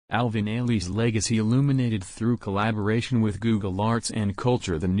Alvin Ailey's legacy illuminated through collaboration with Google Arts and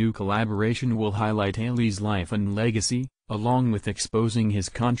Culture. The new collaboration will highlight Ailey's life and legacy, along with exposing his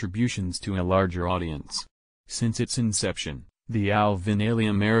contributions to a larger audience. Since its inception, the Alvin Ailey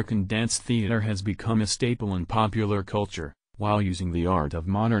American Dance Theater has become a staple in popular culture, while using the art of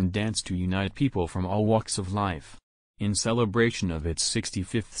modern dance to unite people from all walks of life. In celebration of its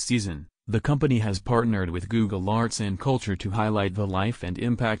 65th season, the company has partnered with Google Arts and Culture to highlight the life and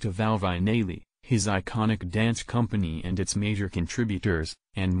impact of Alvin Ailey, his iconic dance company and its major contributors,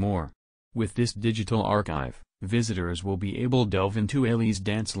 and more. With this digital archive, visitors will be able to delve into Ailey's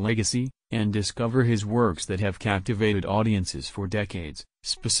dance legacy, and discover his works that have captivated audiences for decades,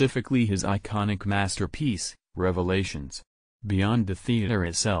 specifically his iconic masterpiece, Revelations. Beyond the theater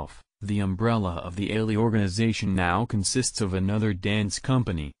itself, the umbrella of the Ailey organization now consists of another dance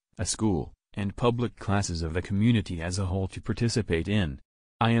company, a school, and public classes of the community as a whole to participate in.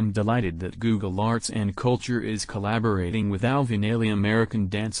 I am delighted that Google Arts and Culture is collaborating with Alvin Ailey American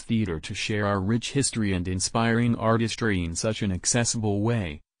Dance Theater to share our rich history and inspiring artistry in such an accessible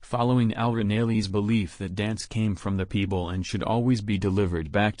way, following Alvin Ailey's belief that dance came from the people and should always be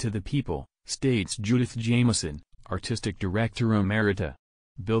delivered back to the people, states Judith Jameson, Artistic Director Emerita.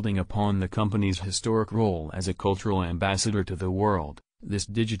 Building upon the company's historic role as a cultural ambassador to the world, this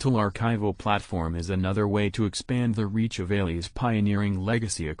digital archival platform is another way to expand the reach of Ailey's pioneering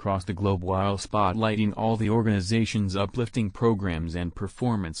legacy across the globe while spotlighting all the organization's uplifting programs and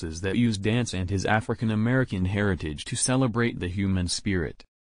performances that use dance and his African American heritage to celebrate the human spirit.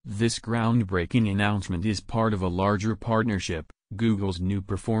 This groundbreaking announcement is part of a larger partnership, Google's new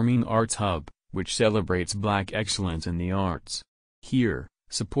Performing Arts Hub, which celebrates Black excellence in the arts. Here,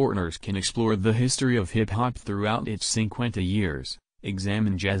 supporters can explore the history of hip-hop throughout its 50 years,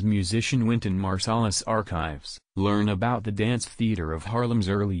 examine jazz musician Wynton Marsalis's archives, learn about the dance theater of Harlem's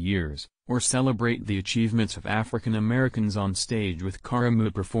early years, or celebrate the achievements of African Americans on stage with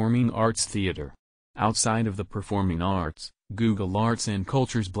Karamu Performing Arts Theater. Outside of the performing arts, Google Arts and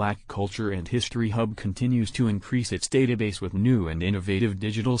Culture's Black Culture and History Hub continues to increase its database with new and innovative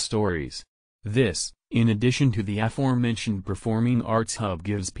digital stories. This, in addition to the aforementioned Performing Arts Hub,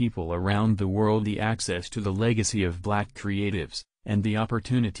 gives people around the world the access to the legacy of Black creatives, and the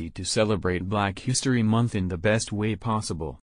opportunity to celebrate Black History Month in the best way possible.